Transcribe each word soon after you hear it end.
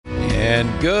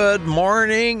And good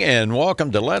morning, and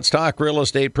welcome to Let's Talk Real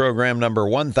Estate program number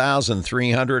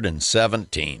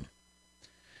 1317.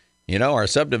 You know, our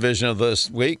subdivision of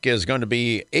this week is going to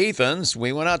be Athens.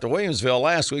 We went out to Williamsville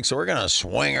last week, so we're going to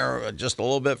swing just a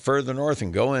little bit further north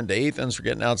and go into Athens. We're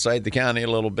getting outside the county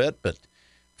a little bit, but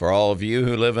for all of you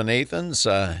who live in Athens,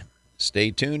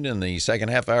 stay tuned. In the second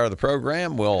half hour of the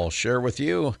program, we'll share with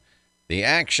you the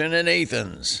action in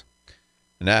Athens.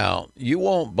 Now, you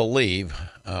won't believe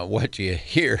what you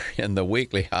hear in the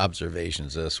weekly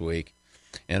observations this week.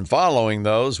 And following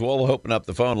those, we'll open up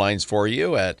the phone lines for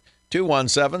you at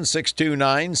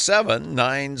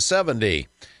 217-629-7970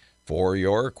 for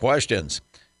your questions.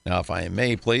 Now, if I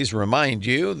may please remind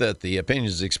you that the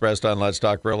opinions expressed on Let's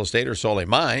Talk Real Estate are solely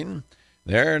mine.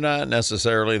 They're not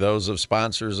necessarily those of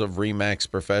sponsors of RE/MAX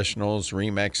Professionals,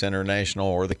 RE/MAX International,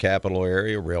 or the Capital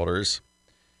Area Realtors.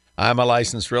 I'm a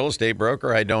licensed real estate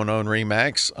broker. I don't own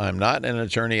RE/MAX. I'm not an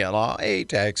attorney at law, a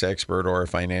tax expert, or a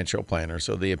financial planner.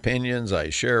 So the opinions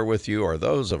I share with you are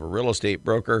those of a real estate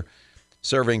broker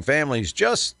serving families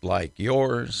just like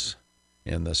yours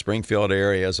in the Springfield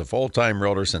area as a full-time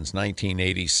realtor since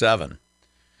 1987.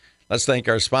 Let's thank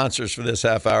our sponsors for this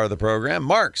half hour of the program.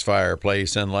 Mark's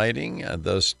Fireplace and Lighting,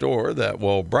 the store that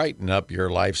will brighten up your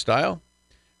lifestyle.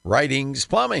 Writings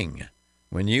Plumbing.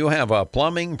 When you have a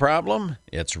plumbing problem,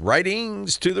 it's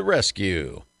Writings to the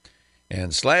rescue.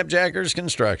 And Slabjackers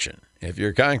Construction. If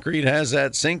your concrete has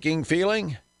that sinking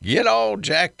feeling, get all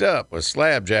jacked up with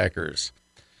Slabjackers.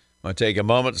 I want to take a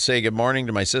moment to say good morning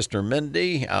to my sister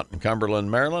Mindy out in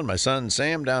Cumberland, Maryland, my son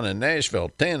Sam down in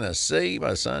Nashville, Tennessee,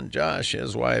 my son Josh,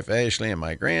 his wife Ashley, and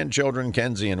my grandchildren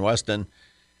Kenzie and Weston.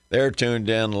 They're tuned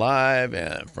in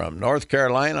live from North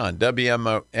Carolina on at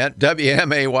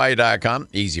WMAY.com.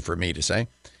 Easy for me to say.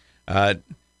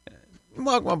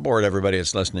 Welcome aboard, everybody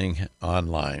that's listening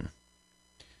online.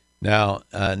 Now,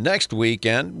 next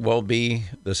weekend will be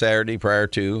the Saturday prior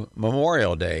to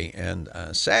Memorial Day, and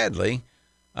sadly,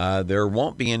 there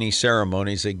won't be any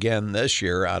ceremonies again this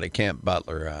year out of Camp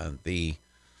Butler. The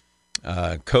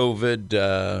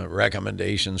COVID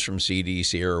recommendations from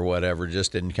CDC or whatever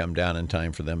just didn't come down in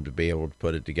time for them to be able to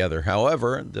put it together.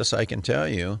 However, this I can tell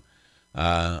you,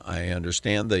 I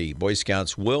understand the Boy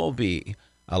Scouts will be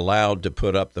allowed to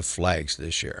put up the flags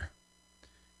this year.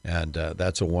 And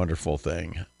that's a wonderful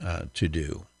thing to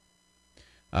do.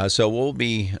 So we'll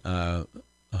be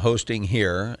hosting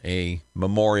here a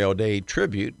Memorial Day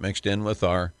tribute mixed in with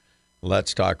our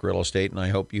Let's Talk Real Estate, and I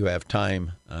hope you have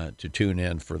time to tune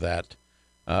in for that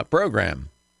program.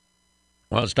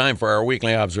 Well, it's time for our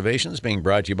weekly observations, being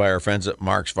brought to you by our friends at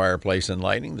Mark's Fireplace and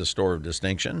Lighting, the store of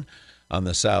distinction on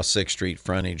the South 6th Street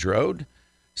Frontage Road.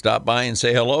 Stop by and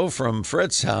say hello from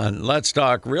Fritz on Let's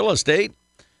Talk Real Estate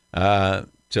to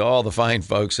all the fine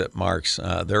folks at Mark's.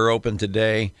 They're open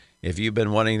today. If you've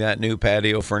been wanting that new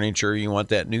patio furniture, you want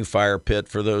that new fire pit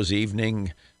for those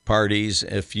evening parties,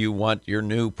 if you want your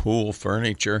new pool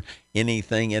furniture,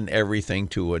 anything and everything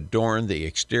to adorn the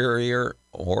exterior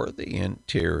or the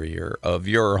interior of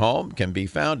your home can be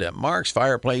found at Mark's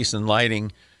Fireplace and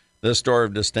Lighting, the store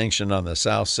of distinction on the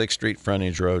South 6th Street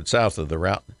Frontage Road, south of the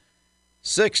Route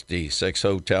 66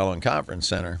 Hotel and Conference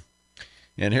Center.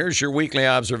 And here's your weekly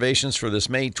observations for this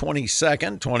May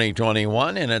 22nd,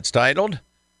 2021, and it's titled,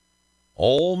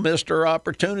 Old Mr.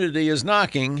 Opportunity is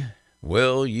Knocking.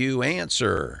 Will you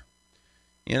answer?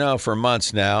 You know, for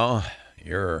months now,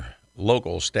 your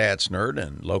local stats nerd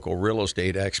and local real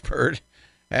estate expert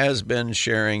has been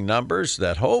sharing numbers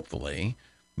that hopefully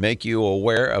make you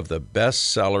aware of the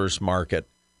best sellers market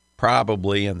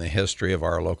probably in the history of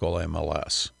our local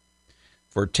MLS.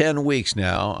 For 10 weeks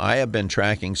now, I have been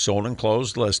tracking sold and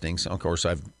closed listings. Of course,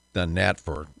 I've done that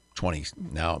for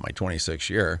my 26th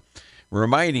year.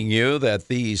 Reminding you that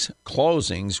these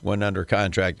closings went under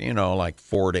contract, like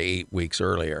 4 to 8 weeks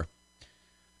earlier.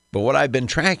 But what I've been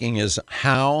tracking is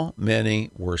how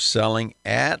many were selling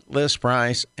at list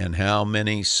price and how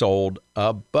many sold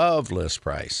above list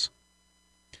price.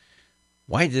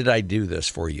 Why did I do this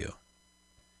for you?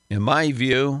 In my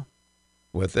view,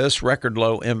 with this record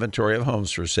low inventory of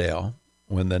homes for sale,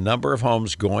 when the number of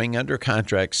homes going under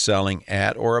contract selling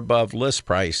at or above list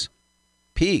price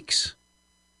peaks,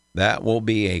 that will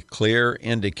be a clear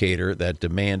indicator that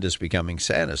demand is becoming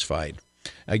satisfied.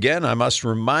 Again, I must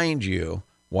remind you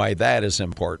why that is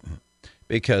important,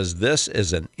 because this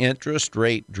is an interest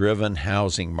rate-driven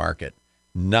housing market,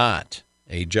 not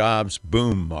a jobs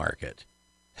boom market.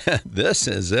 This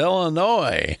is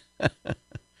Illinois.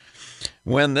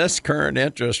 When this current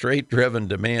interest rate-driven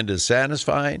demand is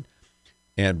satisfied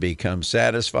and becomes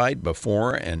satisfied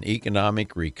before an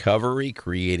economic recovery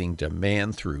creating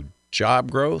demand through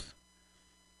job growth,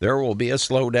 there will be a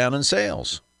slowdown in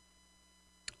sales.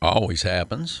 Always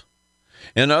happens.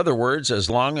 In other words, as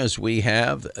long as we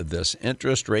have this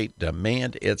interest rate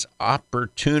demand, it's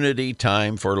opportunity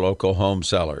time for local home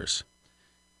sellers.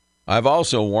 I've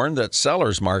also warned that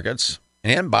sellers' markets,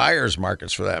 and buyers'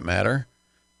 markets for that matter,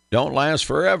 don't last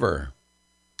forever.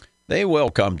 They will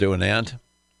come to an end.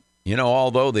 You know,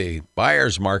 although the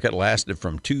buyer's market lasted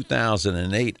from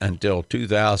 2008 until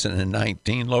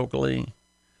 2019 locally,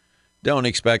 don't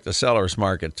expect the seller's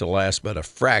market to last but a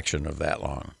fraction of that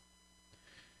long.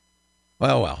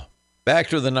 Well, back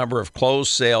to the number of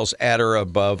closed sales at or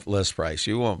above list price.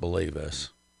 You won't believe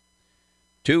this.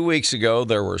 2 weeks ago,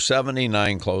 there were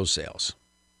 79 closed sales.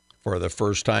 For the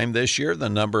first time this year, the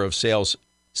number of sales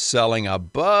selling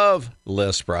above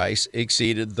list price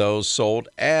exceeded those sold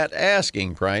at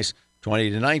asking price, 20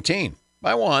 to 19,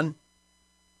 by one.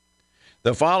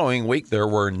 The following week, there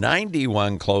were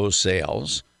 91 closed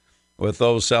sales, with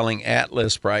those selling at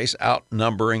list price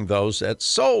outnumbering those that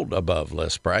sold above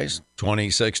list price,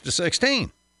 26 to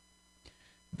 16.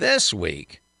 This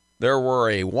week, there were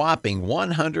a whopping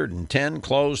 110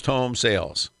 closed home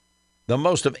sales, the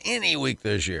most of any week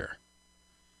this year,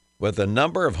 with the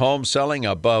number of homes selling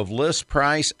above list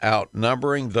price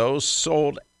outnumbering those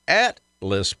sold at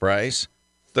list price,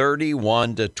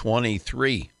 31 to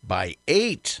 23, by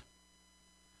 8.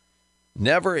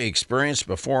 Never experienced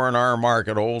before in our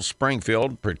market, Old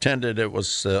Springfield pretended it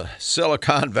was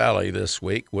Silicon Valley this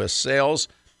week with sales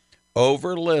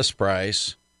over list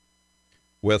price,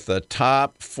 with the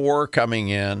top 4 coming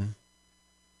in.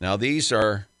 Now, these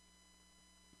are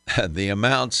the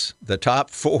amounts, the top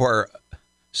 4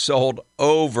 sold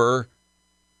over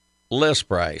list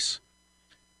price: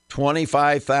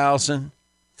 25,000,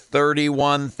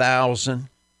 31,000,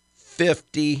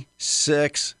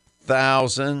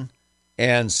 56,000,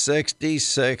 and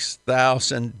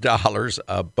 $66,000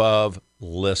 above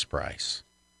list price.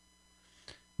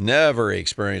 Never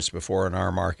experienced before in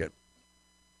our market.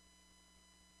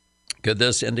 Could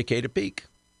this indicate a peak?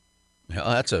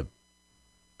 Well, that's a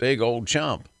big old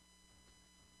chump.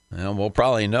 And we'll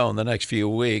probably know in the next few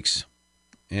weeks.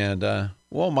 And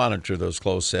we'll monitor those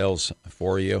closed sales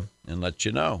for you and let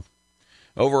you know.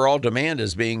 Overall demand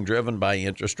is being driven by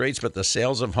interest rates, but the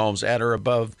sales of homes at or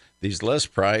above these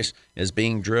list price is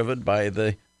being driven by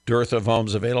the dearth of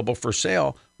homes available for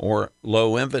sale, or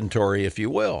low inventory, if you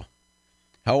will.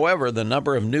 However, the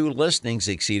number of new listings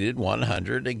exceeded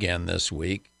 100 again this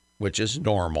week, which is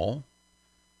normal.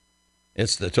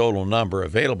 It's the total number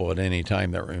available at any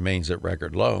time that remains at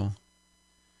record low.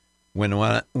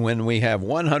 When we have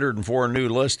 104 new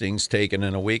listings taken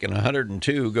in a week and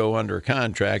 102 go under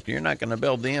contract, you're not going to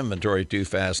build the inventory too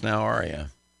fast now, are you?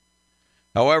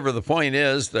 However, the point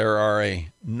is there are a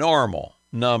normal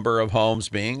number of homes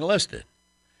being listed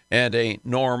and a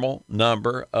normal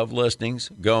number of listings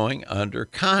going under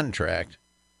contract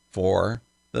for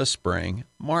the spring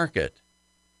market.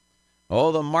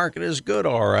 Oh, the market is good,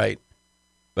 all right,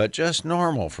 but just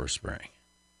normal for spring.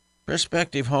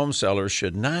 Prospective home sellers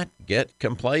should not get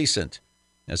complacent,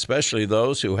 especially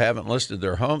those who haven't listed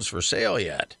their homes for sale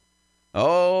yet.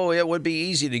 Oh, it would be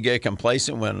easy to get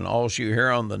complacent when all you hear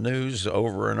on the news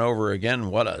over and over again,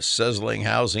 what a sizzling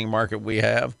housing market we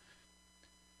have.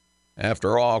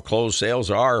 After all, closed sales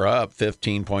are up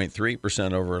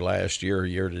 15.3% over last year,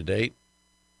 year to date.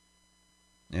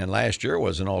 And last year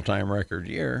was an all-time record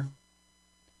year.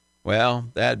 Well,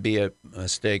 that'd be a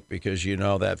mistake because you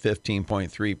know that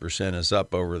 15.3% is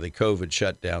up over the COVID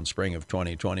shutdown spring of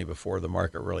 2020 before the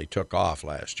market really took off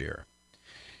last year.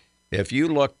 If you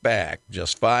look back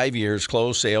just 5 years,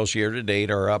 closed sales year to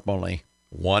date are up only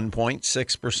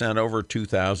 1.6% over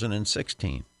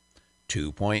 2016,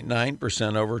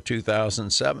 2.9% over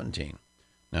 2017.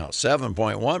 Now,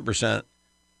 7.1%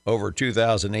 over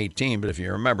 2018, but if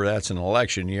you remember, that's an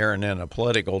election year, and in a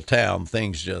political town,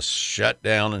 things just shut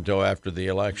down until after the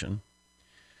election.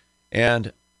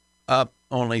 And up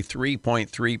only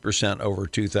 3.3% over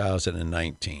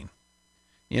 2019.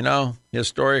 You know,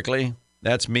 historically,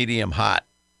 that's medium hot,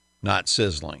 not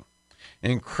sizzling.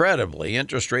 Incredibly,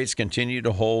 interest rates continue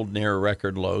to hold near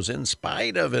record lows in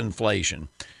spite of inflation,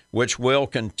 which will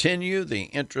continue the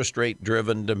interest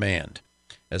rate-driven demand,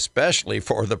 especially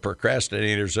for the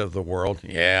procrastinators of the world.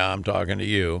 Yeah, I'm talking to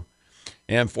you.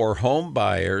 And for home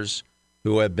buyers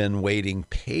who have been waiting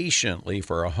patiently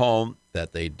for a home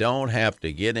that they don't have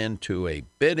to get into a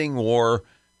bidding war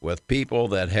with people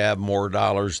that have more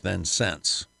dollars than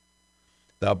sense.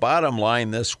 The bottom line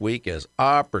this week is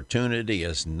opportunity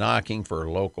is knocking for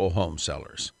local home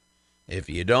sellers. If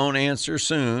you don't answer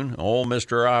soon, old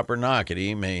Mr.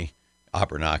 Opportunity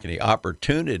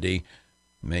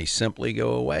may simply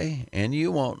go away, and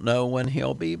you won't know when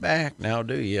he'll be back, now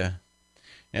do you?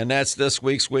 And that's this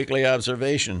week's Weekly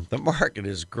Observation. The market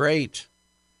is great,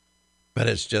 but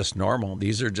it's just normal.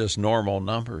 These are just normal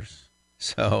numbers.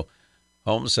 So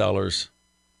home sellers,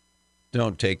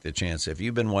 don't take the chance. If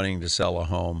you've been wanting to sell a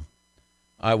home,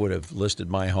 I would have listed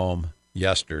my home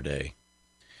yesterday.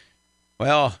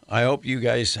 Well, I hope you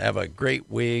guys have a great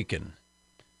week and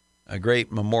a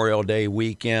great Memorial Day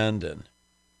weekend, and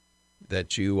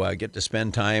that you get to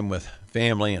spend time with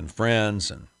family and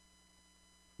friends and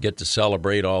get to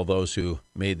celebrate all those who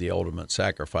made the ultimate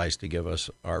sacrifice to give us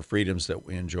our freedoms that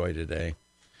we enjoy today.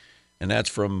 And that's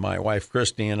from my wife,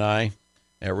 Christy, and I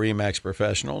at RE/MAX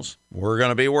Professionals. We're going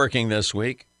to be working this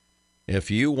week.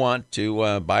 If you want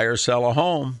to buy or sell a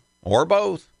home, or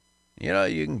both, you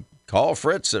can call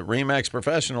Fritz at RE/MAX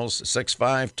Professionals,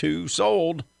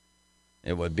 652-SOLD.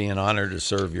 It would be an honor to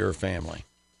serve your family.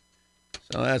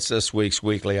 So that's this week's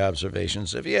Weekly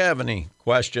Observations. If you have any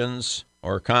questions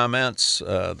or comments,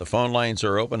 the phone lines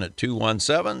are open at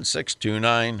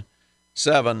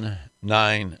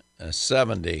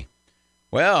 217-629-7970.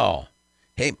 Well,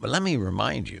 hey, but let me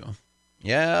remind you,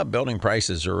 building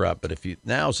prices are up, but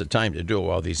now's the time to do it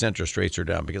while these interest rates are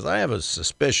down, because I have a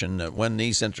suspicion that when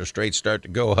these interest rates start to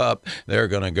go up, they're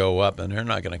going to go up, and they're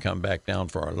not going to come back down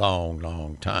for a long,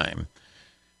 long time.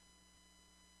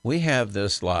 We have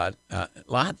this lot,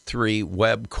 Lot 3,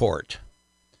 Webb Court.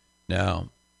 Now,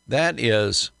 that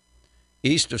is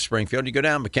east of Springfield. You go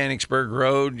down Mechanicsburg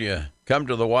Road, you come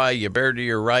to the Y, you bear to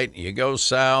your right, you go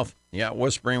south, you got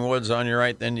Whispering Woods on your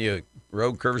right, then your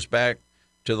road curves back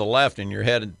to the left, and you're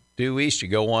headed due east. You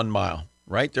go 1 mile.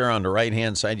 Right there on the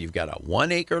right-hand side, you've got a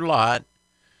 1-acre lot.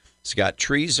 It's got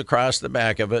trees across the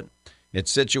back of it.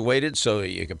 It's situated so that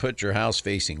you can put your house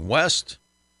facing west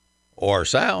or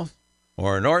south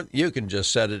or north. You can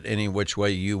just set it any which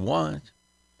way you want.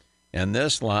 And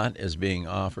this lot is being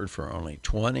offered for only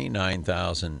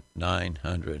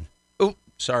 $29,900. Oh,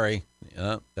 sorry.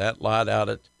 That lot out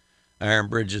at Iron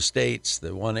Bridge Estates, the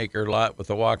 1-acre lot with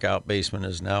the walkout basement,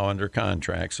 is now under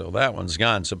contract, so that one's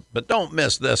gone. But don't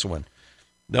miss this one.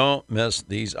 Don't miss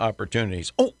these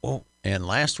opportunities. Oh, and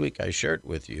last week I shared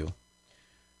with you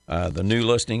the new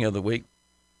listing of the week,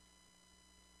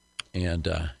 and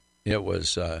it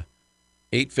was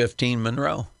 815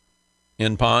 Monroe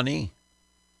in Pawnee.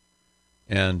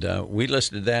 And we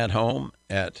listed that home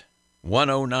at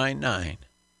 $1,099.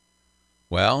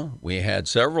 Well, we had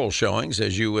several showings,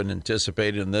 as you would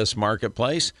anticipate in this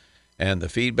marketplace, and the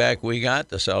feedback we got,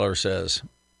 the seller says,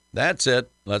 that's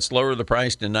it, let's lower the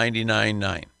price to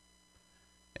 $99,900.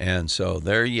 And so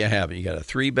there you have it. You got a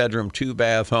 3-bedroom,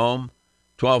 2-bath home,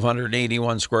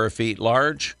 1,281 square feet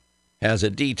large, has a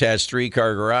detached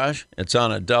 3-car garage. It's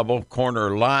on a double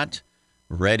corner lot,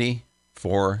 ready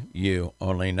for you.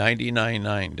 Only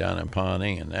 $99,900 down in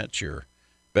Pawnee, and that's your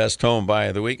best home buy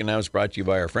of the week. And that was brought to you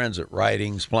by our friends at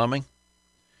Ridings Plumbing.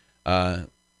 Have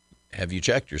you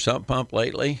checked your sump pump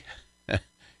lately?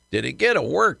 Did it get a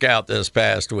workout this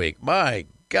past week? My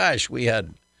gosh, we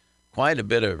had quite a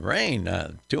bit of rain,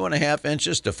 2.5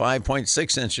 inches to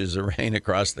 5.6 inches of rain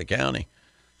across the county.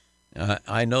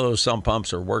 I know those sump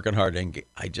pumps are working hard, and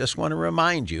I just want to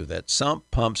remind you that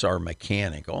sump pumps are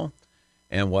mechanical.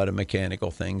 And what do mechanical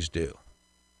things do?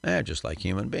 Just like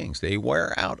human beings, they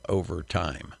wear out over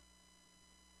time.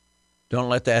 Don't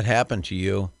let that happen to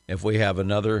you. If we have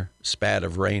another spat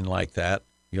of rain like that,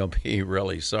 you'll be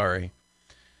really sorry.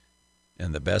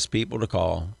 And the best people to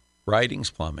call, Ridings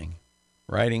Plumbing.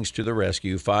 Ridings to the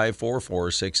rescue,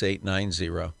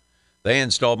 544-6890. They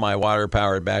installed my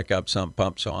water-powered backup sump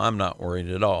pump, so I'm not worried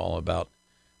at all about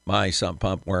my sump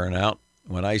pump wearing out.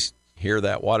 When I hear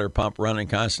that water pump running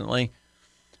constantly,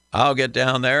 I'll get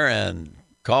down there and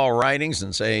call Ridings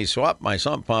and say, swap my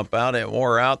sump pump out. It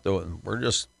wore out. We're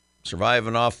just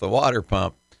surviving off the water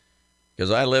pump,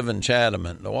 because I live in Chatham,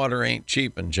 and the water ain't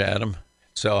cheap in Chatham.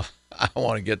 So I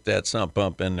want to get that sump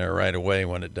pump in there right away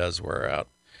when it does wear out.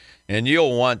 And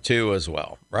you'll want to as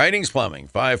well. Ridings Plumbing,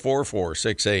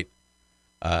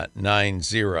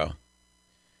 544-6890.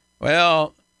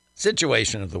 Well,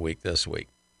 situation of the week this week.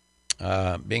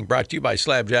 Being brought to you by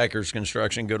Slabjackers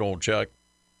Construction. Good old Chuck.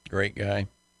 Great guy.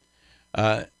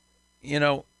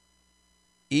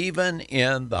 Even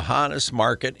in the hottest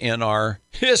market in our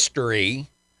history,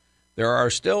 there are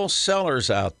still sellers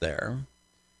out there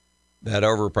that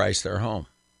overprice their home,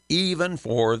 even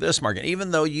for this market.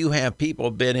 Even though you have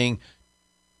people bidding,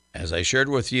 as I shared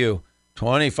with you,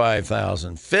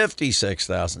 $25,000,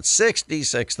 $56,000,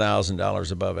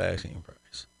 $66,000 above asking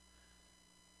price.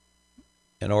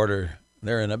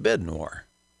 They're in a bidding war.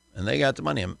 And they got the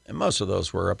money. And most of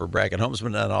those were upper bracket homes,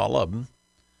 but not all of them.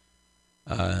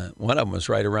 One of them was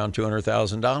right around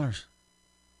 $200,000,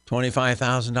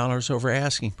 $25,000 over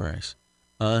asking price.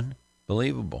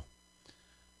 Unbelievable.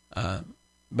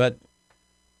 But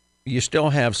you still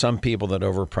have some people that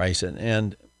overprice it.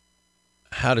 And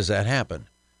how does that happen?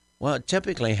 Well, it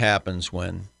typically happens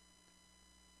when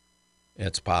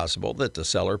it's possible that the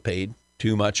seller paid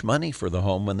too much money for the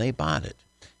home when they bought it.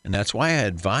 And that's why I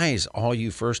advise all you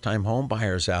first-time home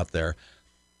buyers out there,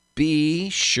 be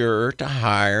sure to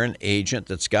hire an agent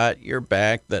that's got your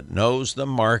back, that knows the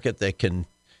market, that can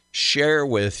share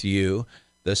with you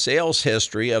the sales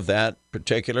history of that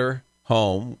particular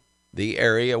home, the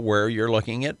area where you're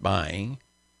looking at buying,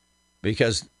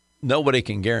 because nobody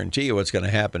can guarantee you what's going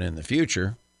to happen in the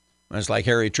future. It's like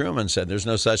Harry Truman said, there's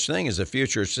no such thing as a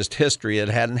future. It's just history. It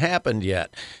hadn't happened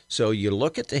yet. So you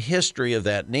look at the history of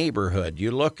that neighborhood.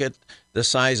 You look at the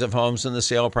size of homes and the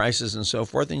sale prices and so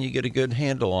forth, and you get a good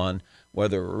handle on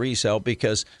whether it resell.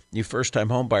 Because you first-time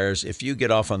home buyers, if you get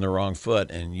off on the wrong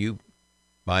foot and you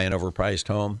buy an overpriced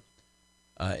home,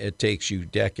 it takes you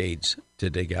decades to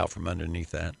dig out from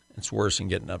underneath that. It's worse than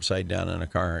getting upside down in a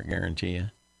car, I guarantee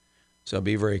you. So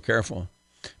be very careful.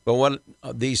 But what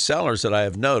these sellers that I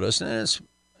have noticed, and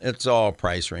it's all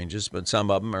price ranges, but some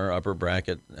of them are upper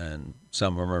bracket and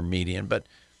some of them are median. But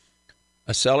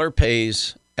a seller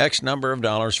pays X number of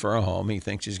dollars for a home. He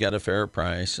thinks he's got a fair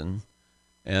price, and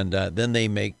then they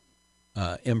make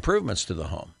improvements to the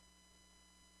home.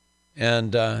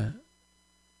 And the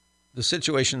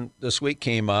situation this week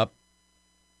came up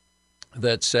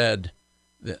that said,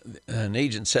 an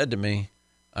agent said to me,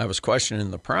 I was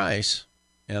questioning the price.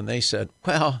 And they said,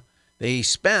 well, they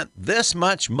spent this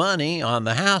much money on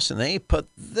the house and they put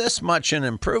this much in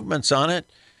improvements on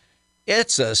it.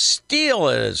 It's a steal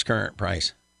at its current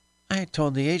price. I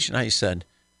told the agent, I said,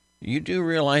 you do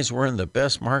realize we're in the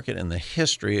best market in the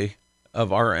history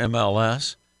of our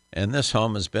MLS, and this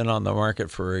home has been on the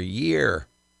market for a year.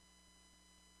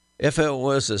 If it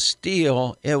was a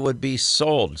steal, it would be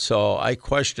sold. So I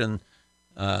question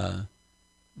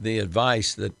the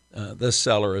advice that this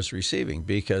seller is receiving,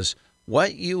 because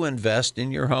what you invest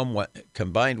in your home,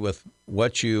 combined with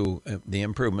the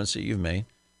improvements that you've made,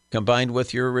 combined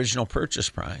with your original purchase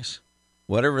price,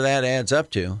 whatever that adds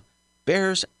up to,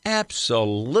 bears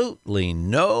absolutely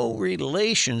no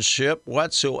relationship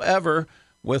whatsoever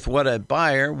with what a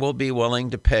buyer will be willing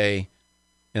to pay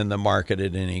in the market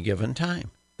at any given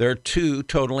time. They're two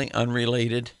totally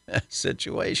unrelated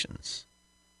situations.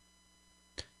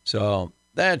 So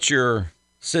that's your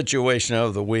situation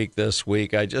of the week this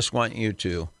week. I just want you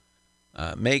to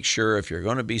make sure if you're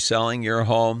going to be selling your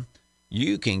home,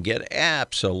 you can get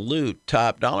absolute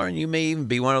top dollar, and you may even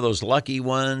be one of those lucky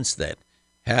ones that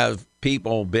have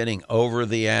people bidding over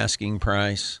the asking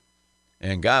price.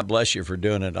 And God bless you for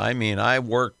doing it. I mean, I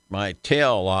worked my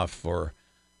tail off for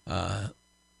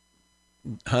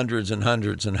hundreds and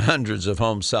hundreds and hundreds of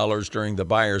home sellers during the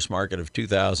buyer's market of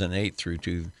 2008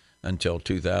 until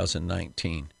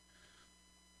 2019.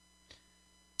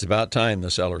 It's about time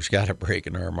the sellers got a break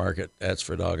in our market. That's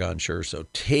for doggone sure. So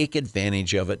take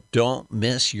advantage of it. Don't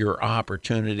miss your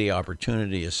opportunity.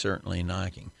 Opportunity is certainly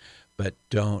knocking, but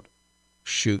don't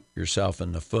shoot yourself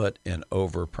in the foot and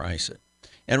overprice it.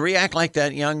 And react like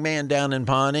that young man down in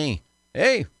Pawnee.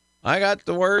 Hey, I got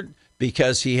the word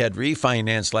because he had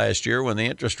refinanced last year when the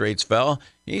interest rates fell.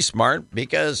 He's smart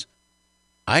because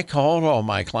I called all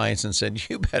my clients and said,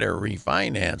 you better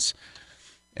refinance.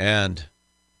 And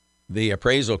the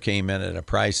appraisal came in at a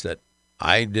price that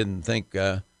I didn't think,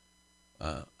 I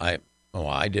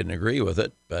didn't agree with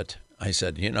it. But I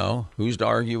said, who's to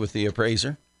argue with the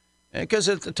appraiser? Because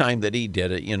at the time that he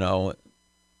did it,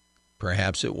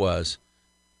 perhaps it was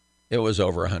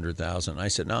over $100,000. I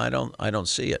said, no, I don't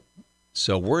see it.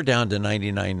 So we're down to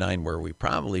 99.9 where we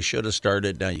probably should have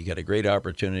started. Now you got a great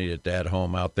opportunity at that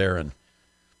home out there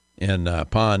in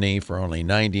Pawnee for only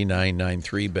 $99.9,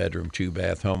 3-bedroom,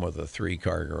 2-bath home with a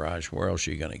 3-car garage. Where else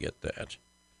are you going to get that?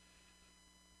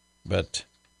 But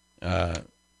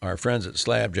our friends at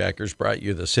Slabjackers brought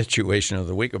you the situation of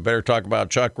the week. We better talk about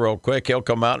Chuck real quick. He'll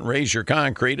come out and raise your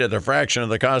concrete at a fraction of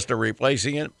the cost of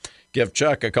replacing it. Give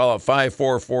Chuck a call at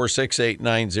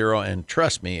 544-6890, and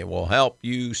trust me, it will help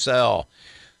you sell.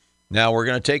 Now, we're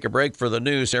going to take a break for the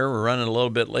news here. We're running a little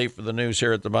bit late for the news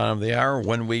here at the bottom of the hour.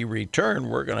 When we return,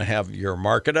 we're going to have your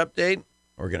market update.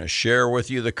 We're going to share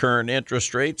with you the current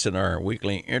interest rates in our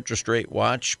weekly interest rate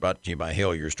watch, brought to you by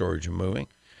Hillier Storage and Moving.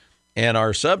 And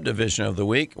our subdivision of the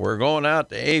week, we're going out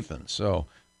to Athens. So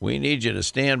we need you to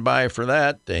stand by for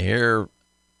that to hear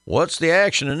What's the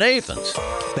action in Athens?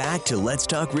 Back to Let's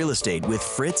Talk Real Estate with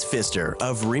Fritz Pfister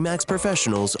of RE/MAX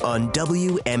Professionals on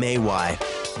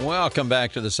WMAY. Welcome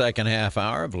back to the second half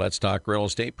hour of Let's Talk Real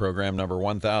Estate, program number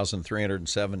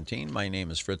 1317. My name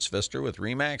is Fritz Pfister with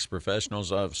RE/MAX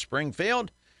Professionals of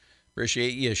Springfield.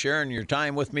 Appreciate you sharing your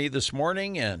time with me this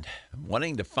morning and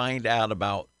wanting to find out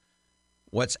about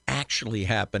what's actually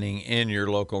happening in your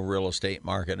local real estate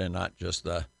market and not just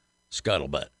the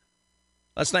scuttlebutt.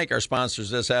 Let's thank our sponsors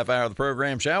this half hour of the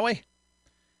program, shall we?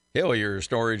 Hillier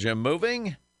Storage and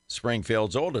Moving,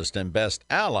 Springfield's oldest and best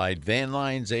allied van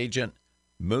lines agent,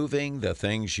 moving the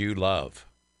things you love.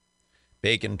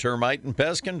 Bacon Termite and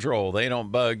Pest Control, they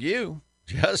don't bug you,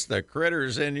 just the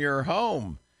critters in your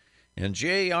home. And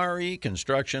JRE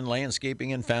Construction,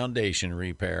 Landscaping, and Foundation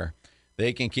Repair.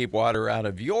 They can keep water out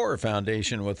of your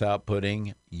foundation without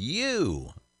putting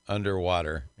you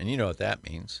underwater. And you know what that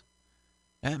means.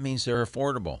 That means they're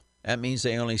affordable. That means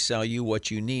they only sell you what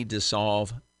you need to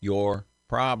solve your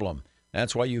problem.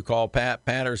 That's why you call Pat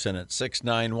Patterson at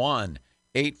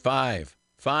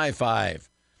 691-8555.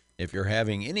 If you're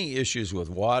having any issues with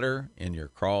water in your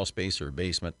crawl space or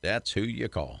basement, that's who you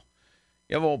call.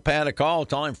 Give old Pat a call.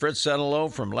 Tell him Fritz said hello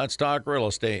from Let's Talk Real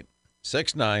Estate.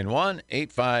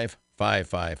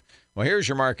 691-8555. Well, here's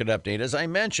your market update. As I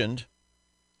mentioned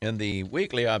in the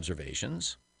weekly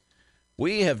observations,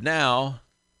 we have now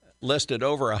listed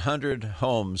over 100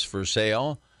 homes for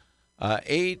sale.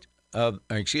 9 of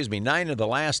the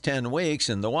last 10 weeks,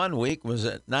 and the 1 week was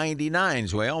at 99,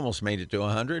 so we almost made it to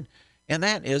 100, and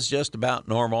that is just about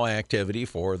normal activity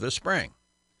for the spring.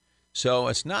 So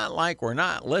it's not like we're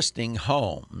not listing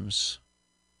homes.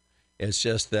 It's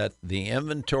just that the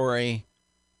inventory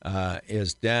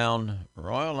is down.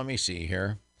 Well, let me see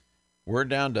here. We're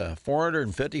down to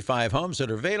 455 homes that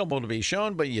are available to be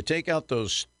shown, but you take out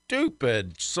those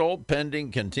stupid sold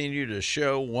pending, continue to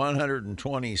show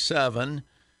 127,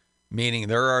 meaning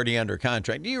they're already under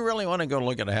contract. Do you really want to go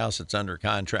look at a house that's under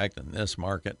contract in this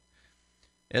market?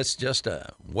 It's just a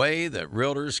way that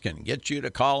realtors can get you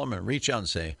to call them and reach out and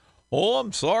say, "Oh,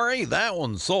 I'm sorry, that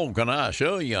one's sold. Can I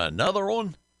show you another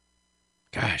one?"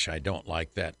 Gosh, I don't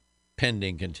like that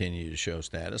pending, continue to show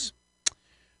status.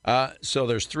 So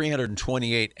there's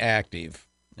 328 active.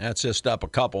 That's just up a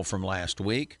couple from last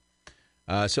week.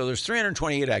 So there's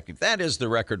 328 active. That is the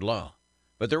record low.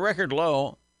 But the record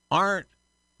low aren't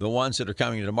the ones that are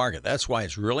coming to the market. That's why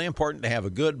it's really important to have a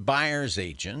good buyer's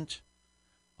agent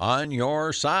on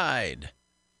your side.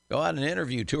 Go out and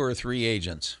interview 2 or 3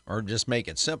 agents, or just make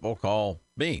it simple. Call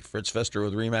me, Fritz Pfister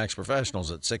with RE/MAX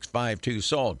Professionals at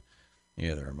 652-SOLD.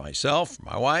 Either myself,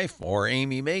 my wife, or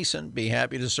Amy Mason be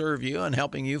happy to serve you in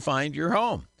helping you find your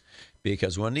home.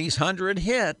 Because when these 100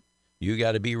 hit, you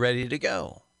got to be ready to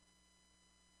go.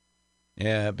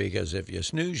 Yeah, because if you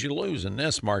snooze, you lose in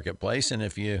this marketplace. And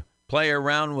if you play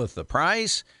around with the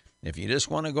price, if you just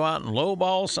want to go out and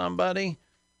lowball somebody,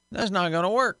 that's not going to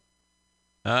work.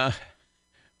 What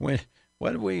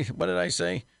did I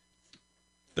say?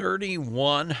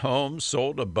 31 homes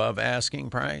sold above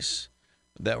asking price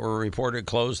that were reported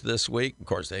closed this week. Of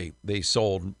course, they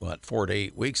sold, 4 to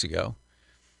 8 weeks ago.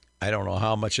 I don't know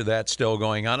how much of that's still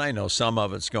going on. I know some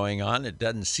of it's going on. It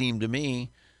doesn't seem to me,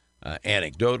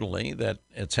 anecdotally, that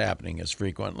it's happening as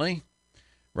frequently.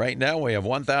 Right now, we have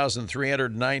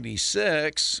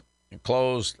 1,396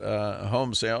 closed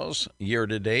home sales year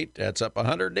to date. That's up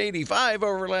 185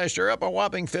 over last year, up a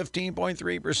whopping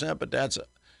 15.3%, but that's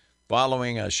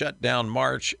following a shutdown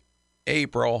March,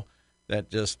 April that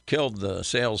just killed the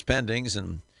sales pendings.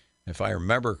 And if I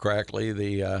remember correctly,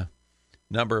 the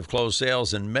number of closed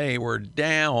sales in May were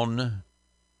down,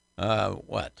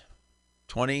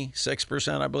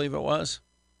 26%, I believe it was.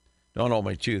 Don't hold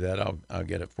me to that. I'll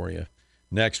get it for you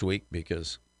next week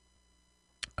because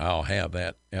I'll have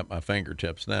that at my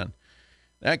fingertips then.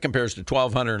 That compares to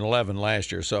 1,211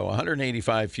 last year, so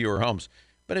 185 fewer homes.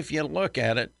 But if you look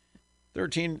at it,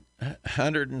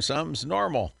 1,300 and some's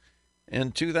normal.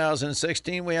 In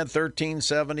 2016, we had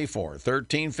 1,374,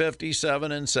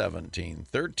 1,357 and 17,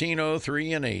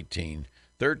 1,303 and 18,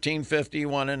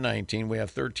 1,351 and 19. We have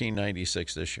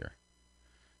 1,396 this year.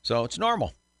 So it's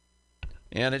normal.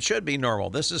 And it should be normal.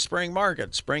 This is spring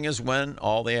market. Spring is when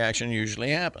all the action usually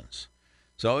happens.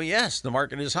 So yes, the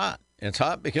market is hot. It's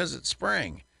hot because it's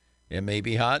spring. It may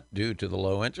be hot due to the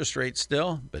low interest rate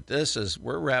still, but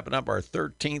we're wrapping up our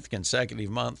 13th consecutive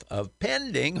month of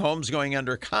pending homes going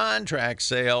under contract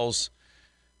sales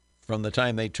from the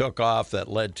time they took off that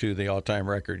led to the all-time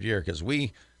record year, because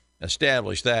we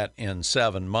established that in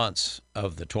 7 months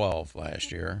of the 12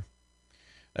 last year.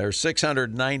 There's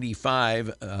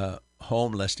 695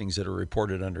 home listings that are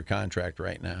reported under contract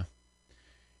right now.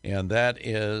 and that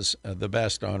is the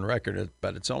best on record,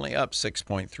 but it's only up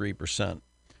 6.3%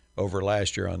 over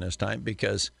last year on this time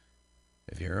because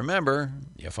if you remember,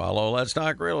 you follow Let's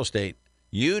Talk Real Estate,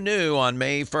 you knew on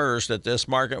May 1st that this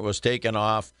market was taking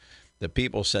off. The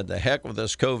people said, the heck with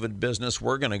this COVID business.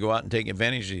 We're going to go out and take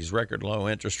advantage of these record low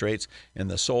interest rates, and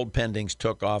the sold pendings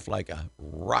took off like a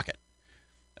rocket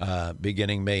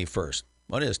beginning May 1st.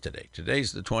 What is today?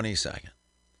 Today's the 22nd.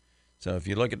 So if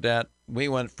you look at that, we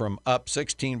went from up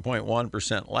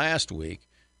 16.1% last week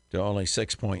to only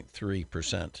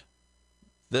 6.3%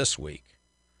 this week.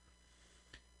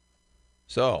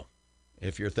 So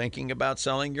if you're thinking about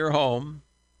selling your home,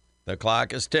 the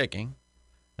clock is ticking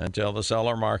until the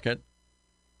seller market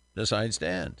decides to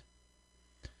end.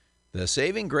 The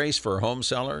saving grace for home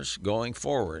sellers going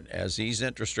forward, as these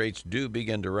interest rates do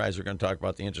begin to rise, we're going to talk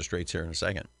about the interest rates here in a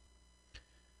second.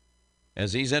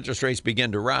 As these interest rates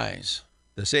begin to rise,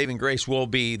 the saving grace will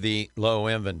be the low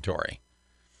inventory.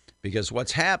 Because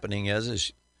what's happening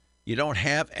is you don't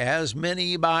have as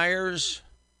many buyers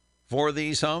for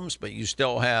these homes, but you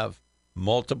still have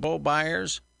multiple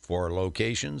buyers for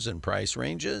locations and price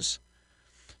ranges.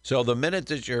 So the minute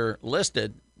that you're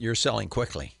listed, you're selling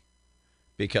quickly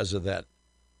because of that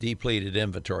depleted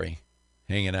inventory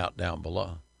hanging out down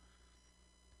below.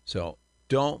 So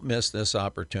don't miss this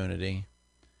opportunity.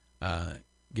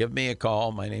 Give me a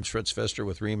call. My name's Fritz Pfister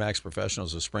with RE/MAX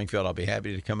Professionals of Springfield. I'll be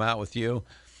happy to come out with you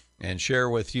and share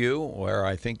with you where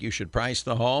I think you should price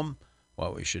the home,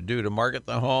 what we should do to market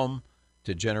the home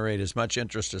to generate as much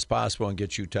interest as possible and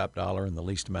get you top dollar in the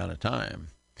least amount of time.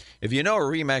 If you know a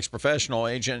RE/MAX professional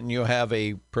agent and you have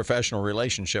a professional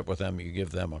relationship with them, you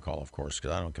give them a call, of course,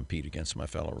 because I don't compete against my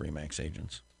fellow RE/MAX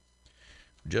agents.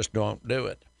 Just don't do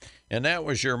it. And that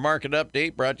was your market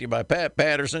update brought to you by Pat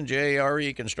Patterson,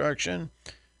 JRE Construction.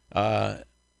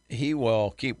 He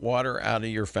will keep water out of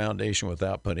your foundation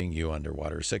without putting you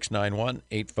underwater.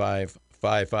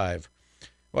 691-8555.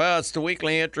 Well, it's the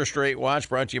weekly interest rate watch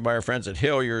brought to you by our friends at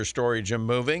Hillier Storage and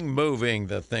moving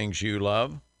the things you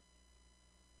love.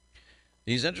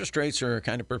 These interest rates are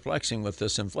kind of perplexing with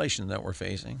this inflation that we're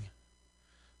facing.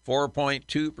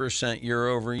 4.2% year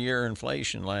over year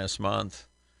inflation last month.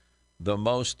 The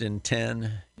most in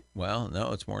 10, well,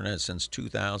 no, it's more than that, since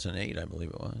 2008, I believe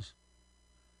it was.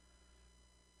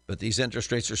 But these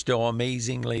interest rates are still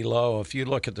amazingly low. If you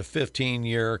look at the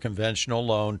 15-year conventional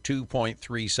loan,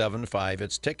 2.375,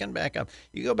 it's ticking back up.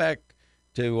 You go back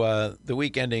to the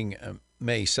week ending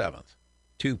May 7th,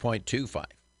 2.25.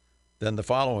 Then the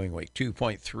following week,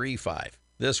 2.35.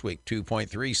 This week,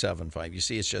 2.375. You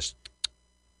see, it's just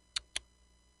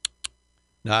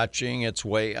notching its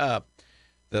way up.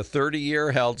 The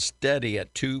 30-year held steady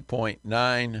at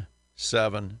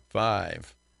 2.975.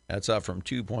 That's up from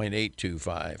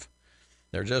 2.825.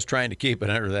 They're just trying to keep it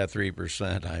under that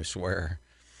 3%, I swear.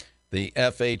 The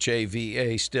FHA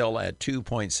VA still at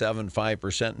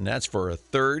 2.75%, and that's for a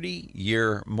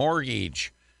 30-year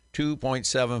mortgage.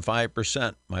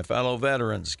 2.75%. My fellow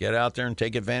veterans, get out there and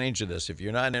take advantage of this. If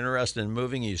you're not interested in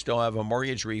moving, you still have a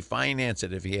mortgage, refinance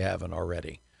it if you haven't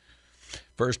already.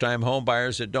 First-time home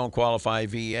buyers that don't qualify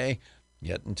VA,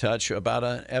 get in touch about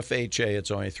an FHA. It's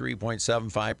only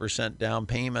 3.75% down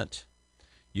payment.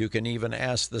 You can even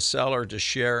ask the seller to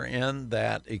share in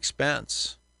that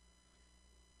expense.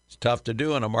 It's tough to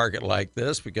do in a market like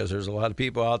this because there's a lot of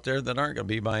people out there that aren't going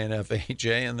to be buying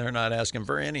FHA and they're not asking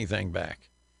for anything back.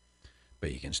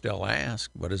 But you can still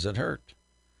ask. What does it hurt?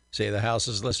 Say the house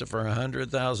is listed for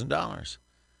 $100,000.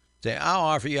 Say, I'll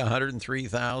offer you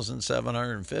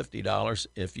 $103,750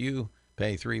 if you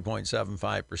pay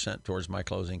 3.75% towards my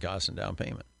closing costs and down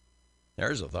payment.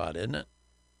 There's a thought, isn't it?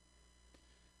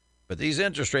 But these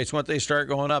interest rates, once they start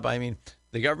going up, I mean,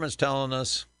 the government's telling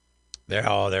us,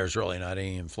 there's really not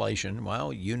any inflation.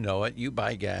 Well, you know it. You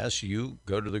buy gas. You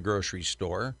go to the grocery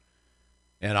store.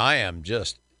 And I am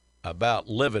just about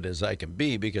livid as I can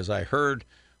be because I heard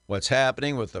what's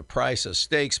happening with the price of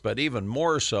steaks, but even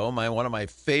more so, one of my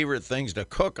favorite things to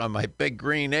cook on my big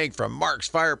green egg from Mark's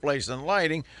Fireplace and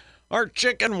Lighting are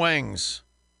chicken wings.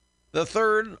 The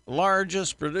third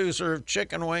largest producer of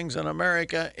chicken wings in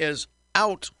America is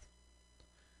out.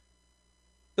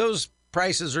 Those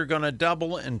prices are going to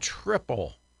double and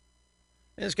triple.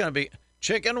 It's going to be,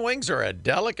 chicken wings are a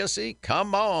delicacy?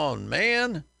 Come on,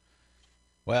 man.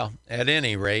 Well, at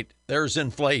any rate, there's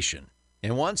inflation.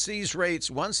 And once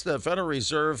the Federal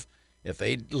Reserve, if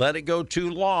they let it go too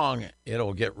long,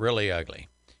 it'll get really ugly.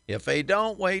 If they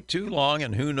don't wait too long,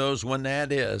 and who knows when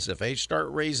that is, if they start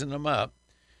raising them up,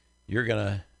 you're going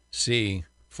to see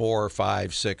 4,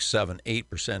 5, 6, 7,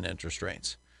 8% interest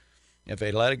rates. If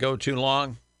they let it go too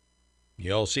long,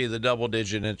 you'll see the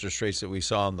double-digit interest rates that we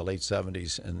saw in the late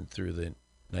 70s and through the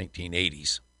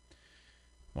 1980s.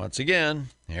 Once again,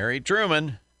 Harry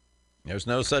Truman, there's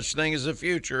no such thing as a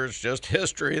future. It's just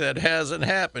history that hasn't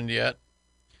happened yet.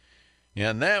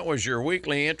 And that was your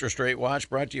weekly interest rate watch,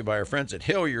 brought to you by our friends at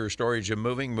Hillier Storage and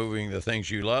Moving the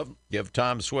things you love. Give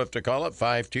Tom Swift a call at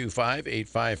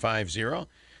 525-8550.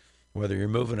 Whether you're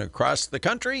moving across the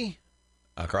country,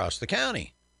 across the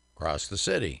county, across the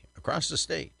city, across the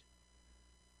state,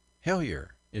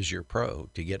 Hillier is your pro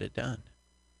to get it done.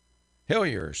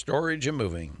 Hillier Storage and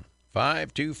Moving,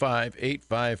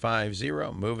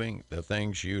 525-8550, moving the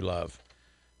things you love.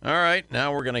 All right,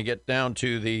 now we're going to get down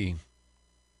to the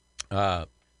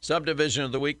subdivision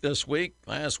of the week this week.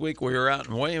 Last week we were out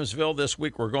in Williamsville. This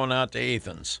week we're going out to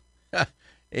Athens.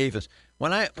 Athens.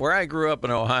 Where I grew up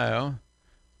in Ohio,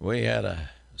 we had a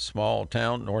small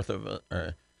town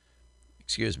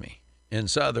in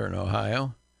southern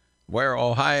Ohio, where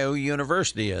Ohio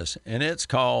University is, and it's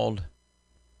called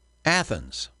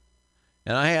Athens.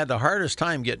 And I had the hardest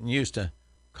time getting used to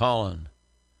calling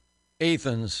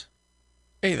Athens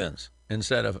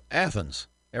instead of Athens.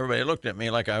 Everybody looked at me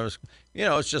like I was,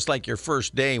 it's just like your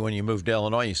first day when you moved to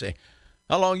Illinois. You say,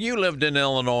 how long you lived in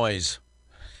Illinois?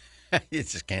 You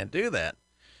just can't do that.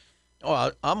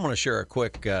 Oh, I'm going to share a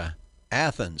quick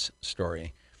Athens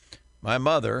story. My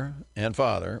mother and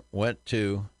father went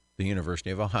to the University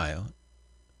of Ohio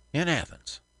in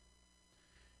Athens.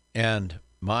 And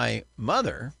my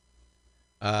mother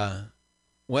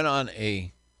went on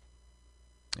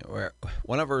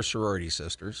one of her sorority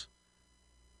sisters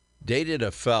dated a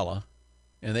fella,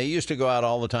 and they used to go out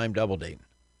all the time double dating.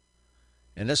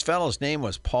 And this fella's name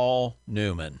was Paul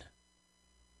Newman.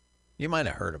 You might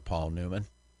have heard of Paul Newman.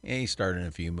 Yeah, he starred in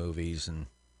a few movies and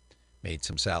made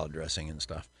some salad dressing and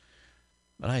stuff.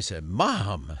 But I said,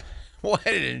 Mom, why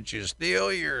didn't you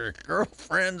steal your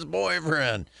girlfriend's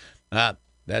boyfriend?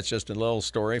 That's just a little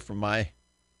story from my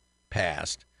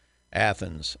past.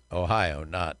 Athens, Ohio,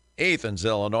 not Athens,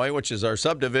 Illinois, which is our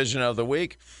subdivision of the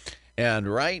week. And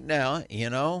right now,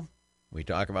 we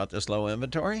talk about this low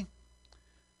inventory.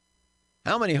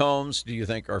 How many homes do you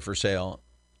think are for sale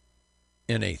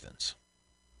in Athens?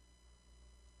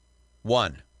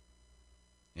 1.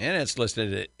 And it's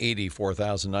listed at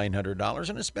 $84,900,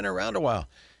 and it's been around a while.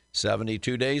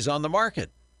 72 days on the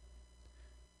market.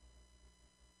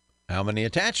 How many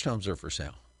attached homes are for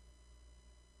sale?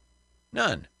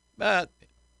 None. But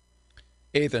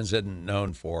Athens isn't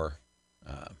known for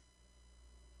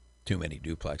too many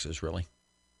duplexes, really.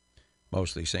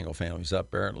 Mostly single families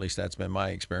up there. At least that's been my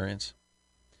experience.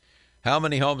 How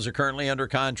many homes are currently under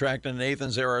contract in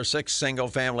Athens? There are 6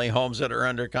 single-family homes that are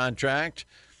under contract.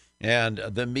 And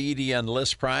the median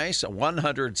list price,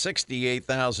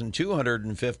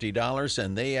 $168,250,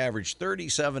 and they averaged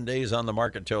 37 days on the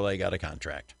market till they got a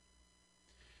contract.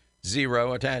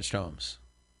 0 attached homes.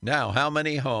 Now, how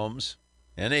many homes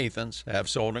in Athens have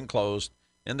sold and closed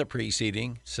in the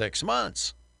preceding 6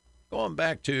 months? Going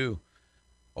back to,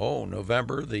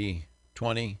 November the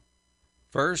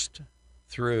 21st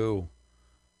through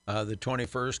the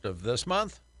 21st of this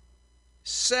month,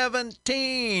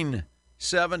 17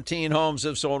 homes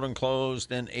have sold and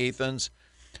closed in Athens.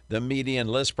 The median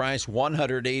list price,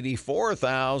 median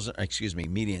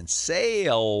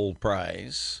sale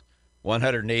price,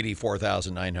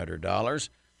 $184,900.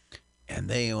 And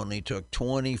they only took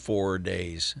 24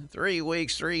 days, 3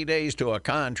 weeks, 3 days to a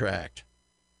contract.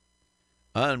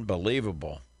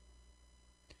 Unbelievable.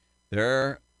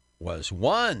 There was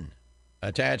 1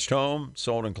 attached home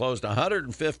sold and closed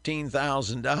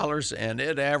 $115,000, and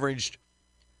it averaged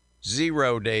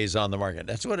 0 days on the market.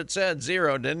 That's what it said,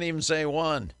 0. Didn't even say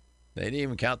 1. They didn't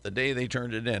even count the day they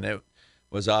turned it in. It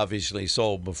was obviously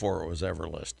sold before it was ever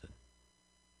listed.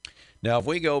 Now, if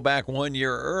we go back 1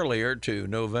 year earlier to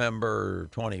November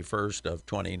 21st of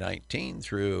 2019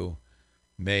 through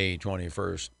May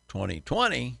 21st,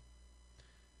 2020,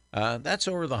 that's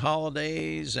over the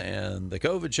holidays and the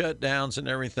COVID shutdowns and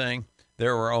everything.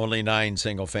 There were only 9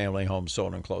 single-family homes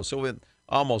sold and closed. So it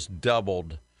almost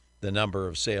doubled the number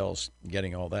of sales,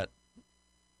 getting all that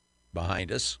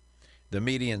behind us. The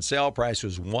median sale price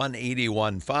was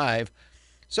 $181,500.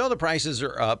 So the prices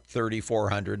are up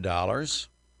 $3,400,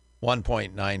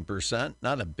 1.9%.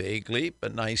 Not a big leap,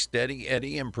 but nice steady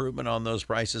eddy improvement on those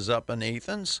prices up in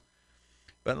Athens.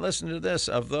 But listen to this,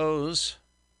 of those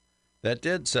that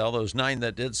did sell, those 9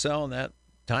 that did sell in that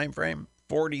time frame,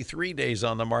 43 days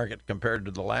on the market compared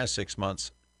to the last 6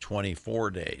 months,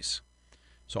 24 days.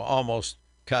 So almost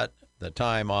cut the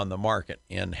time on the market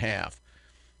in half.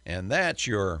 And that's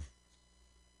your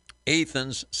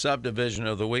Athens subdivision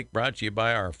of the week, brought to you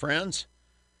by our friends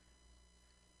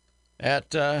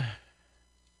at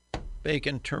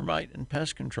Bacon Termite and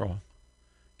Pest Control.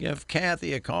 Give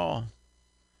Kathy a call.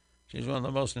 She's one of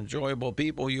the most enjoyable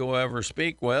people you'll ever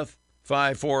speak with.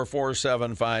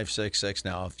 544-7566.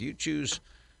 Now, if you choose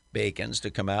Bacon's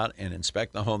to come out and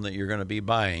inspect the home that you're going to be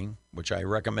buying, which I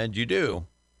recommend you do,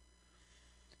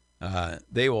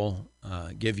 they will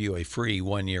give you a free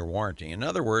 1-year warranty. In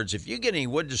other words, if you get any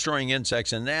wood-destroying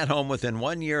insects in that home within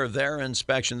 1 year of their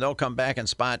inspection, they'll come back and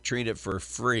spot treat it for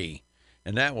free,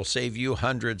 and that will save you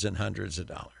hundreds and hundreds of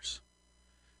dollars.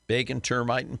 Bacon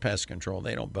Termite and Pest Control.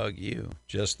 They don't bug you,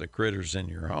 just the critters in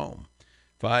your home.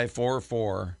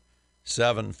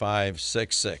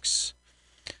 544-7566.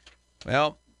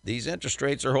 Well, these interest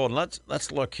rates are holding.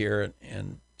 Let's look here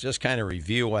and just kind of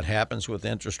review what happens with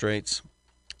interest rates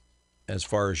as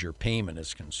far as your payment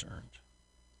is concerned.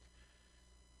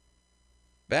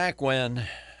 Back when,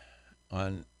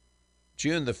 on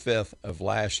June the 5th of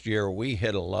last year, we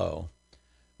hit a low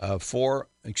of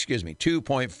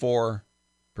 2.4%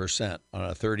 on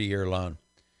a 30-year loan.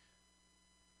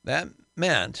 That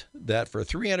meant that for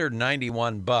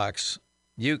 $391,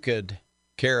 you could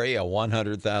carry a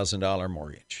 $100,000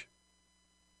 mortgage.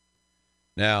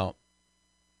 Now,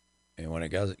 and when it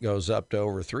goes up to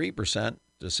over 3%,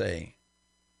 to say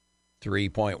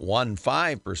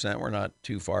 3.15%, we're not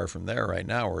too far from there right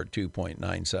now. We're at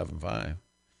 2.975.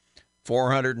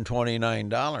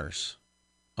 $429,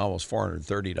 almost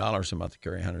 $430 a month to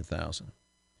carry $100,000.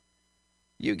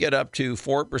 You get up to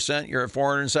 4%, you're at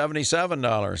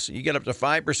 $477. You get up to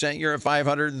 5%, you're at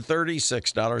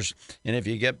 $536. And if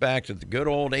you get back to the good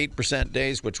old 8%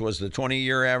 days, which was the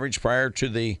 20-year average prior to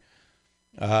the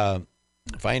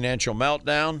financial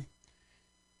meltdown,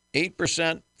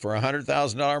 8% for a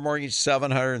 $100,000 mortgage,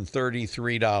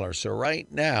 $733. So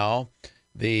right now,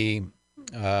 the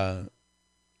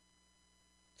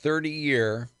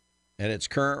 30-year at its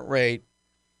current rate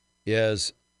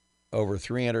is over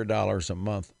 $300 a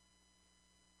month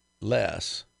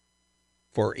less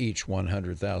for each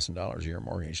 $100,000 a year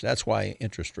mortgage. That's why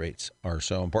interest rates are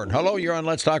so important. Hello, you're on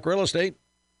Let's Talk Real Estate.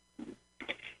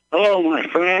 Hello, my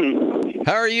friend.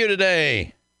 How are you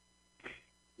today?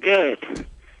 Good.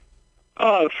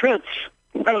 Fritz,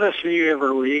 I listen to you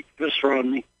every week. This is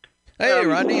Rodney. Hey,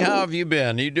 Rodney, how have you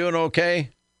been? You doing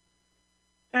okay?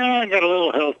 I got a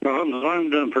little health problems. I'm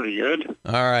doing pretty good.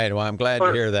 All right. Well, I'm glad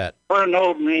to hear that. We're an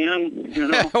old man, you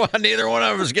know. Well, neither one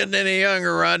of us getting any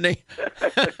younger, Rodney.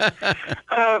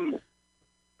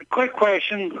 Quick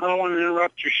question. I don't want to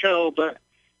interrupt your show, but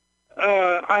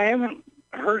I haven't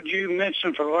heard you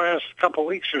mention for the last couple of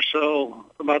weeks or so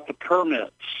about the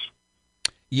permits.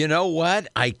 You know what?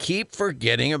 I keep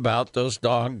forgetting about those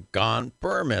doggone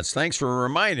permits. Thanks for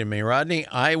reminding me, Rodney.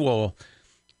 I will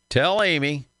tell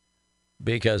Amy,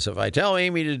 because if I tell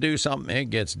Amy to do something, it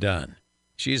gets done.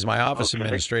 She's my office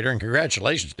administrator, and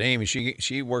congratulations to Amy.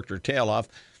 She worked her tail off,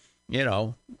 you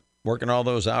know, working all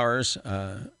those hours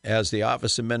as the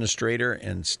office administrator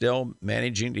and still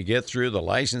managing to get through the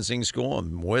licensing school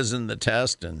and whizzing the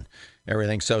test and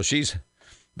everything. So she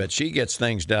gets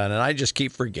things done, and I just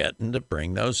keep forgetting to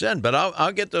bring those in. But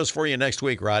I'll get those for you next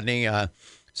week, Rodney.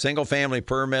 Single-family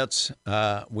permits,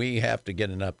 we have to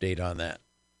get an update on that.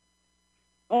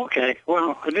 Okay.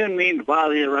 Well, I didn't mean to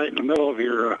bother you right in the middle of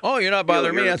your... Oh, you're not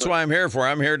bothering me. That's what I'm here for.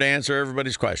 I'm here to answer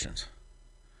everybody's questions.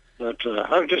 But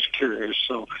I'm just curious.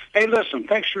 So, hey, listen,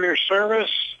 thanks for your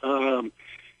service.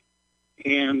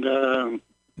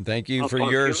 Thank you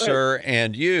for yours, sir.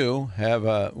 And you have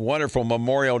a wonderful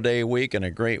Memorial Day week and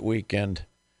a great weekend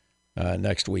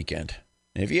next weekend.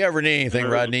 And if you ever need anything,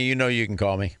 Rodney, you know you can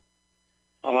call me.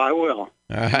 Oh, I will. All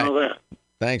right. I know that.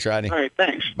 Thanks, Rodney. All right,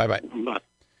 thanks. Bye-bye. Bye.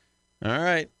 All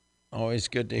right. Always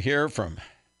good to hear from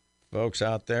folks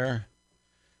out there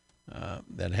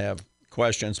that have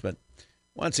questions. But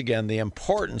once again, the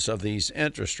importance of these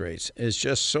interest rates is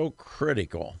just so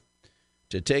critical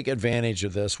to take advantage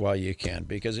of this while you can.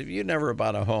 Because if you never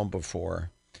bought a home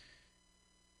before,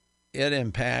 it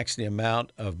impacts the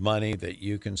amount of money that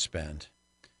you can spend.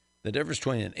 The difference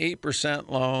between an 8%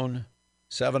 loan,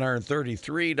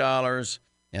 $733,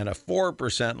 and a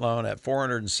 4% loan at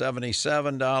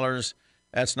 $477,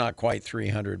 that's not quite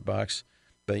 $300.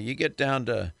 But you get down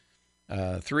to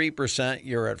 3%,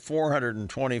 you're at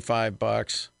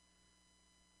 $425.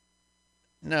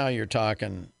 Now you're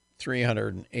talking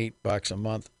 $308 a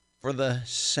month for the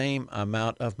same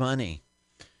amount of money.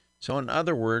 So in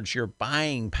other words, your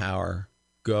buying power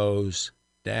goes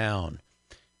down.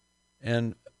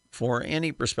 And for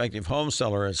any prospective home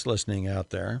seller that's listening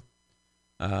out there,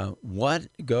 what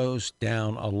goes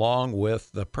down along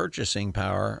with the purchasing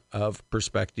power of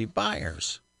prospective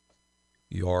buyers?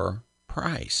 Your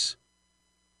price.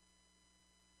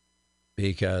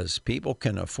 because people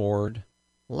can afford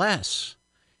less.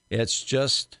 It's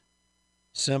just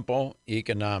simple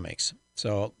economics.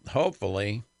 So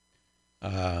hopefully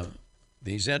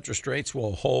these interest rates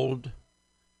will hold.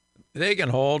 They can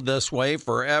hold this way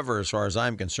forever as far as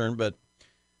I'm concerned, but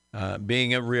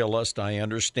being a realist, I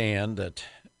understand that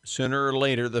sooner or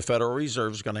later the Federal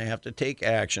Reserve is going to have to take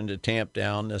action to tamp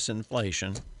down this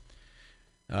inflation.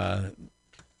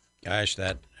 Gosh,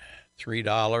 that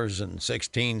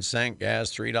 $3.16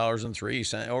 gas,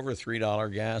 $3.03, over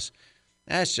 $3 gas,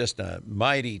 that's just a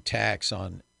mighty tax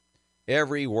on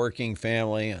every working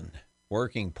family and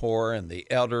working poor and the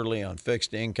elderly on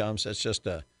fixed incomes. It's just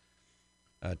a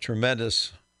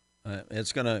tremendous,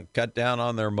 it's going to cut down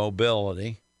on their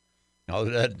mobility. Now, it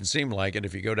doesn't seem like it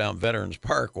if you go down Veterans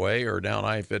Parkway or down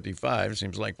I-55. It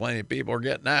seems like plenty of people are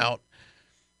getting out.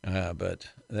 But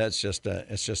that's just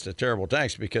it's just a terrible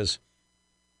tax, because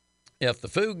if the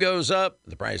food goes up,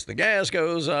 the price of the gas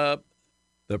goes up,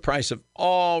 the price of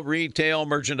all retail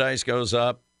merchandise goes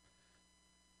up,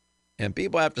 and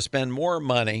people have to spend more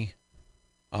money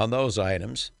on those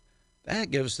items,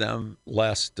 that gives them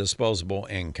less disposable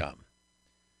income.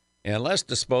 And less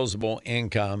disposable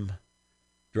income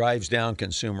drives down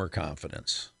consumer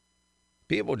confidence.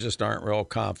 People just aren't real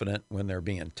confident when they're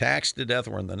being taxed to death.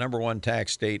 We're in the number one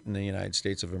tax state in the United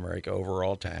States of America,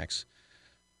 overall tax.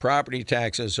 Property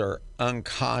taxes are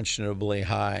unconscionably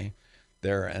high.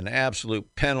 They're an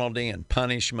absolute penalty and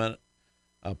punishment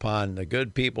upon the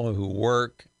good people who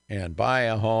work and buy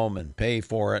a home and pay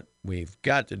for it. We've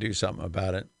got to do something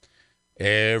about it.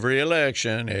 Every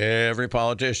election, every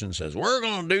politician says, we're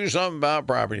going to do something about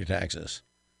property taxes.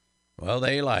 Well,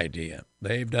 they lied to you.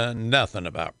 They've done nothing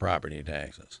about property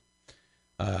taxes.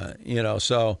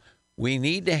 So we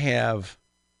need to have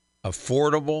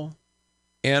affordable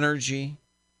energy.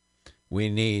 We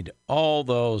need all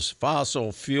those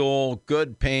fossil fuel,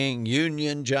 good-paying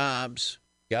union jobs.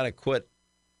 Got to quit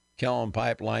killing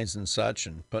pipelines and such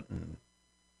and putting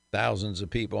thousands of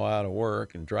people out of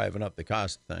work and driving up the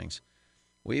cost of things.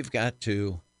 We've got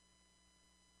to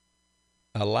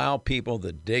allow people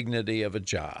the dignity of a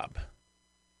job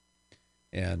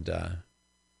and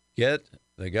get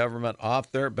the government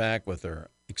off their back with their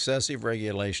excessive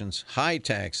regulations, high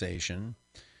taxation,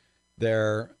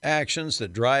 their actions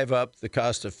that drive up the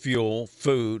cost of fuel,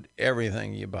 food,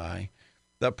 everything you buy,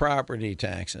 the property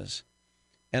taxes,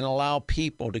 and allow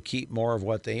people to keep more of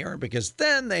what they earn, because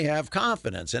then they have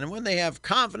confidence. And when they have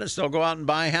confidence, they'll go out and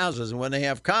buy houses. And when they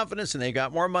have confidence and they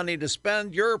got more money to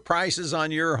spend, your prices on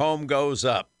your home goes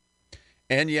up.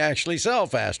 And you actually sell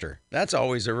faster. That's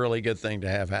always a really good thing to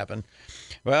have happen.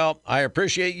 Well, I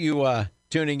appreciate you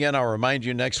tuning in. I'll remind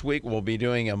you next week we'll be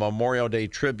doing a Memorial Day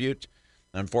tribute.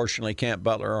 Unfortunately, Camp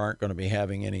Butler aren't going to be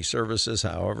having any services.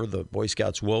 However, the Boy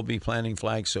Scouts will be planting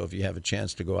flags, so if you have a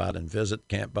chance to go out and visit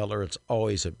Camp Butler, it's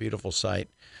always a beautiful sight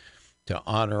to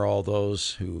honor all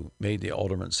those who made the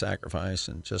ultimate sacrifice,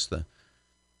 and just the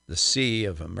sea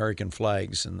of American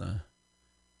flags and the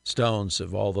stones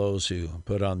of all those who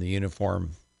put on the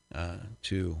uniform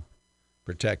to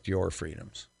protect your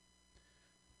freedoms.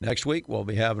 Next week, we'll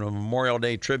be having a Memorial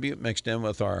Day tribute mixed in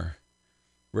with our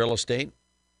real estate.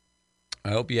 I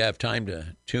hope you have time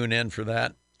to tune in for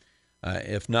that.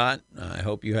 If not, I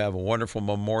hope you have a wonderful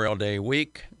Memorial Day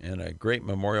week and a great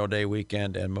Memorial Day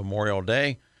weekend and Memorial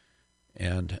Day,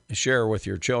 and share with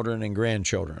your children and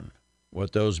grandchildren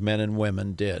what those men and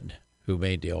women did who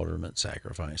made the ultimate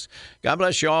sacrifice. God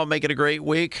bless you all. Make it a great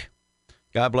week.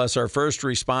 God bless our first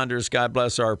responders. God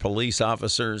bless our police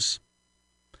officers.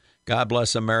 God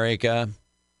bless America.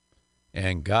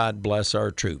 And God bless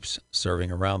our troops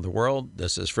serving around the world.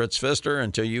 This is Fritz Pfister.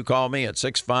 Until you call me at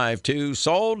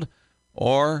 652-SOLD,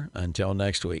 or until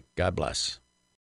next week, God bless.